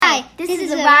This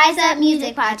is the Rise Up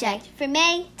Music Project for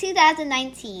May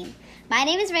 2019. My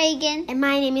name is Reagan. And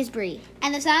my name is Bree.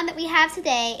 And the song that we have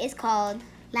today is called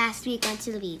Last Week Went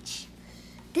to the Beach.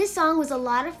 This song was a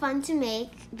lot of fun to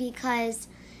make because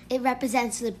it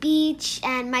represents the beach,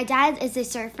 and my dad is a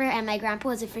surfer and my grandpa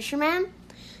is a fisherman.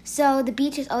 So the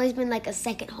beach has always been like a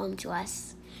second home to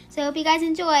us. So I hope you guys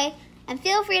enjoy, and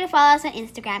feel free to follow us on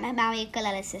Instagram at Maui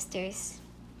Ukulele Sisters.